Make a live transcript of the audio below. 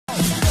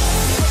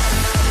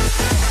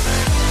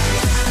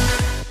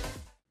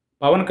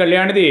పవన్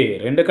కళ్యాణ్ది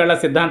రెండు కళ్ళ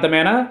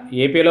సిద్ధాంతమేనా?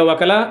 ఏపీలో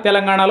ఒకలా,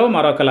 తెలంగాణలో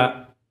మరొకలా.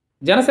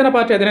 జనసేన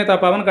పార్టీ అధినేత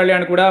పవన్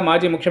కళ్యాణ్ కూడా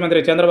మాజీ ముఖ్యమంత్రి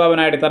చంద్రబాబు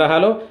నాయుడు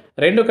తరహాలో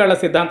రెండు కళ్ళ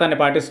సిద్ధాంతాన్ని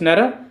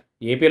పాటిస్తున్నారా?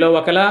 ఏపీలో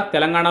ఒకలా,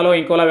 తెలంగాణలో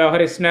ఇంకోలా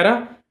వ్యవహరిస్తున్నారా?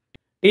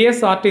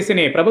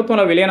 టీఎస్ఆర్టీసీని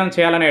ప్రభుత్వంలో విలీనం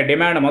చేయాలనే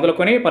డిమాండ్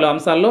మొదలుకొని పలు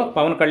అంశాల్లో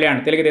పవన్ కళ్యాణ్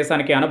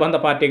తెలుగుదేశానికి అనుబంధ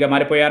పార్టీగా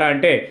మారిపోయారా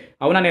అంటే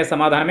అవుననే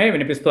సమాధానమే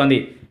వినిపిస్తోంది.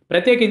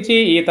 ప్రత్యేకించి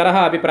ఈ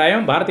తరహా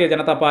అభిప్రాయం భారతీయ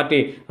జనతా పార్టీ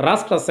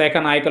రాష్ట్ర శాఖ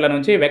నాయకుల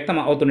నుంచి వ్యక్తం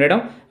అవుతుండడం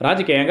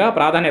రాజకీయంగా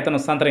ప్రాధాన్యతను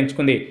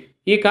సంతరించుకుంది.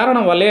 ఈ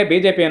కారణం వల్లే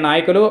బీజేపీ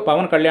నాయకులు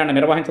పవన్ కళ్యాణ్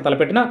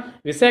నిర్వహించతలపెట్టిన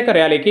విశాఖ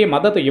ర్యాలీకి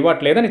మద్దతు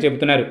ఇవ్వట్లేదని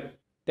చెబుతున్నారు.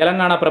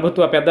 తెలంగాణ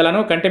ప్రభుత్వ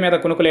పెద్దలను కంటి మీద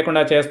కునుకు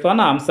లేకుండా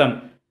చేస్తోన్న అంశం.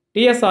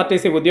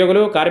 టీఎస్ఆర్టీసీ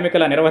ఉద్యోగులు,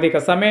 కార్మికుల నిరవధిక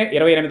సమ్మె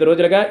 28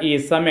 రోజులుగా ఈ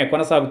సమ్మె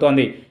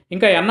కొనసాగుతోంది.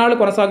 ఇంకా ఎన్నాళ్లు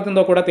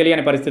కొనసాగుతుందో కూడా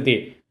తెలియని పరిస్థితి.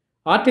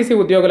 ఆర్టీసీ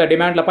ఉద్యోగుల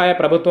డిమాండ్లపై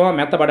ప్రభుత్వం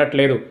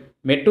మెత్తబడట్లేదు,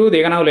 మెట్టు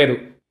దిగనం లేదు.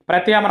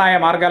 ప్రత్యామ్నాయ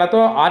మార్గాలతో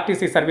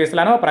ఆర్టీసీ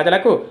సర్వీసులను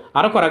ప్రజలకు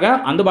అరకొరగా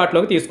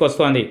అందుబాటులోకి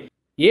తీసుకొస్తోంది.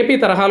 ఏపీ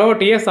తరహాలో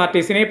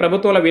టీఎస్ఆర్టీసీని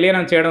ప్రభుత్వంలో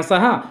విలీనం చేయడం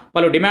సహా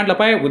పలు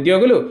డిమాండ్లపై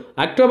ఉద్యోగులు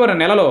అక్టోబర్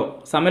నెలలో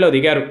సమ్మెలో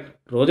దిగారు.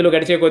 రోజులు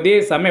గడిచే కొద్దీ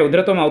సమ్మె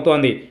ఉధృతం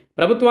అవుతోంది,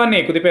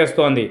 ప్రభుత్వాన్ని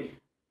కుదిపేస్తోంది.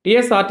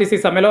 టీఎస్ఆర్టీసీ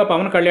సమ్మెలో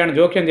పవన్ కళ్యాణ్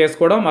జోక్యం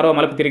చేసుకోవడం మరో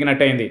మలుపు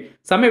తిరిగినట్టయింది.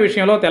 సమ్మె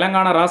విషయంలో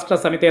తెలంగాణ రాష్ట్ర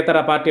సమితేతర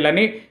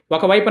పార్టీలన్నీ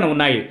ఒకవైపున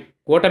ఉన్నాయి,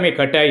 కూటమి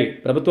కట్టాయి,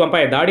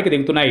 ప్రభుత్వంపై దాడికి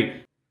దిగుతున్నాయి.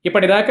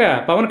 ఇప్పటిదాకా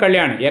పవన్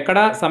కళ్యాణ్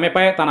ఎక్కడా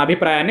సమ్మెపై తన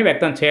అభిప్రాయాన్ని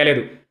వ్యక్తం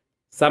చేయలేదు.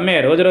 సమ్మె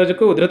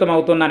రోజురోజుకు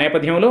ఉధృతమవుతున్న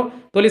నేపథ్యంలో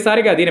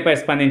తొలిసారిగా దీనిపై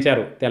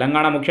స్పందించారు.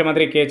 తెలంగాణ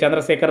ముఖ్యమంత్రి కె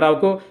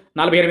చంద్రశేఖరరావుకు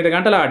 48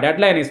 గంటల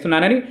డెడ్లైన్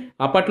ఇస్తున్నానని,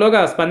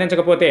 అప్పట్లోగా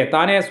స్పందించకపోతే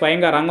తానే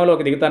స్వయంగా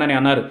రంగంలోకి దిగుతానని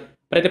అన్నారు.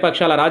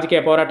 ప్రతిపక్షాల రాజకీయ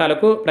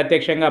పోరాటాలకు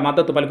ప్రత్యక్షంగా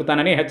మద్దతు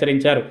పలుకుతానని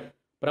హెచ్చరించారు.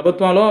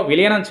 ప్రభుత్వంలో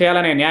విలీనం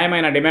చేయాలనే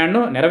న్యాయమైన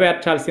డిమాండ్ను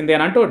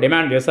నెరవేర్చాల్సిందేనంటూ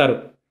డిమాండ్ చేశారు.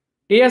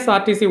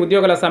 టీఎస్ఆర్టీసీ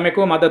ఉద్యోగుల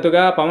సమ్మెకు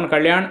మద్దతుగా పవన్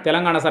కళ్యాణ్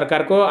తెలంగాణ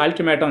సర్కార్కు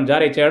అల్టిమేటం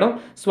జారీ చేయడం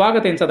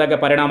స్వాగతించదగ్గ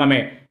పరిణామమే.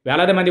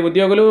 వేలాది మంది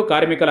ఉద్యోగులు,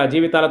 కార్మికుల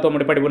జీవితాలతో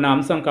ముడిపడి ఉన్న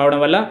అంశం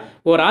కావడం వల్ల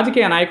ఓ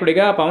రాజకీయ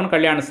నాయకుడిగా పవన్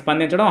కళ్యాణ్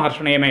స్పందించడం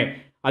హర్షణీయమే.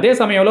 అదే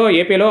సమయంలో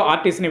ఏపీలో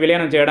ఆర్టీసీని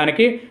విలీనం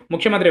చేయడానికి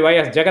ముఖ్యమంత్రి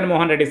వైఎస్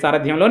జగన్మోహన్ రెడ్డి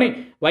సారథ్యంలోని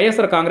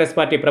వైఎస్ఆర్ కాంగ్రెస్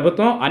పార్టీ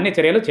ప్రభుత్వం అన్ని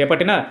చర్యలు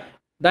చేపట్టినా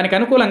దానికి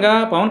అనుకూలంగా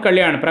పవన్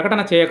కళ్యాణ్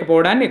ప్రకటన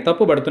చేయకపోవడాన్ని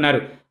తప్పుబడుతున్నారు.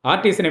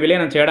 ఆర్టీసీని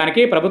విలీనం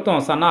చేయడానికి ప్రభుత్వం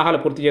సన్నాహాలు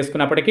పూర్తి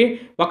చేసుకున్నప్పటికీ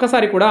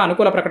ఒక్కసారి కూడా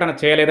అనుకూల ప్రకటన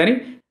చేయలేదని,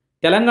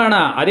 తెలంగాణ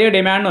అదే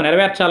డిమాండ్ను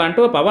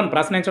నెరవేర్చాలంటూ పవన్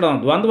ప్రశ్నించడం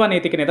ద్వంద్వ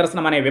నీతికి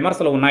నిదర్శనమనే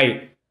విమర్శలు ఉన్నాయి.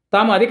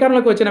 తాము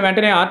అధికారంలోకి వచ్చిన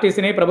వెంటనే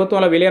ఆర్టీసీని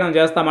ప్రభుత్వంలో విలీనం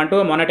చేస్తామంటూ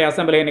మొన్నటి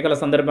అసెంబ్లీ ఎన్నికల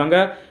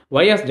సందర్భంగా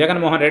వైఎస్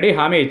జగన్మోహన్ రెడ్డి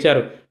హామీ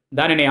ఇచ్చారు.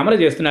 దానిని అమలు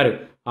చేస్తున్నారు.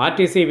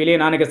 ఆర్టీసీ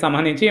విలీనానికి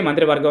సంబంధించి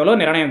మంత్రివర్గంలో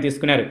నిర్ణయం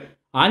తీసుకున్నారు.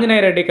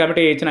 ఆంజనేయ రెడ్డి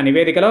కమిటీ ఇచ్చిన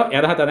నివేదికలో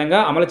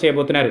యథాతథంగా అమలు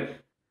చేయబోతున్నారు.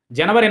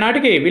 జనవరి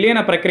నాటికి విలీన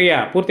ప్రక్రియ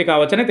పూర్తి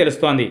కావచ్చని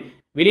తెలుస్తోంది.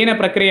 విలీన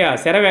ప్రక్రియ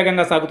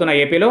శరవేగంగా సాగుతున్న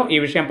ఏపీలో ఈ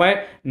విషయంపై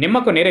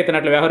నిమ్మకు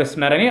నీరెత్తినట్లు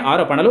వ్యవహరిస్తున్నారని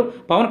ఆరోపణలు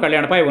పవన్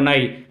కళ్యాణ్పై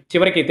ఉన్నాయి.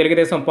 చివరికి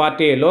తెలుగుదేశం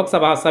పార్టీ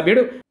లోక్సభ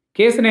సభ్యుడు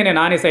కేసినేని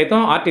నాని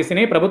సైతం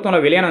ఆర్టీసీని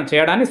ప్రభుత్వంలో విలీనం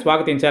చేయడాన్ని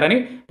స్వాగతించారని,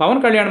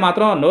 పవన్ కళ్యాణ్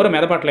మాత్రం నోరు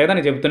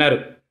మెదపట్లేదని చెబుతున్నారు.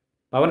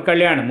 పవన్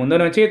కళ్యాణ్ ముందు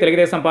నుంచి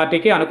తెలుగుదేశం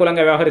పార్టీకి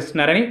అనుకూలంగా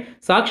వ్యవహరిస్తున్నారని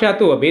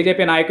సాక్షాత్తు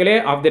బీజేపీ నాయకులే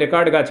ఆఫ్ ది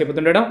రికార్డుగా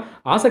చెబుతుండడం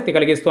ఆసక్తి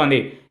కలిగిస్తోంది.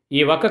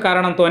 ఈ ఒక్క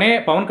కారణంతోనే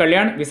పవన్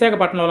కళ్యాణ్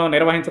విశాఖపట్నంలో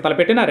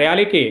నిర్వహించతలపెట్టిన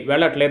ర్యాలీకి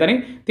వెళ్లట్లేదని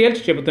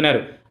తేల్చి చెబుతున్నారు.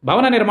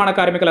 భవన నిర్మాణ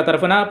కార్మికుల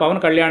తరఫున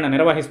పవన్ కళ్యాణ్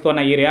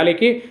నిర్వహిస్తోన్న ఈ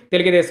ర్యాలీకి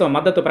తెలుగుదేశం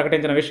మద్దతు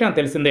ప్రకటించిన విషయం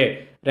తెలిసిందే.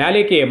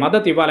 ర్యాలీకి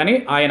మద్దతు ఇవ్వాలని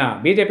ఆయన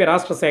బీజేపీ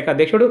రాష్ట్ర శాఖ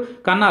అధ్యక్షుడు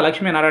కన్నా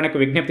లక్ష్మీనారాయణకు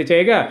విజ్ఞప్తి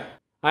చేయగా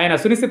ఆయన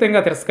సునిశ్చితంగా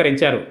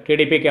తిరస్కరించారు.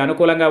 టీడీపీకి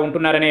అనుకూలంగా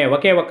ఉంటున్నారనే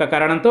ఒకే ఒక్క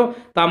కారణంతో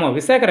తాము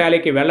విశాఖ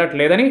ర్యాలీకి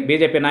వెళ్లట్లేదని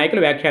బీజేపీ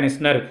నాయకులు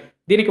వ్యాఖ్యానిస్తున్నారు.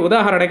 దీనికి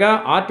ఉదాహరణగా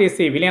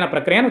ఆర్టీసీ విలీన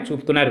ప్రక్రియను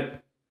చూపుతున్నారు.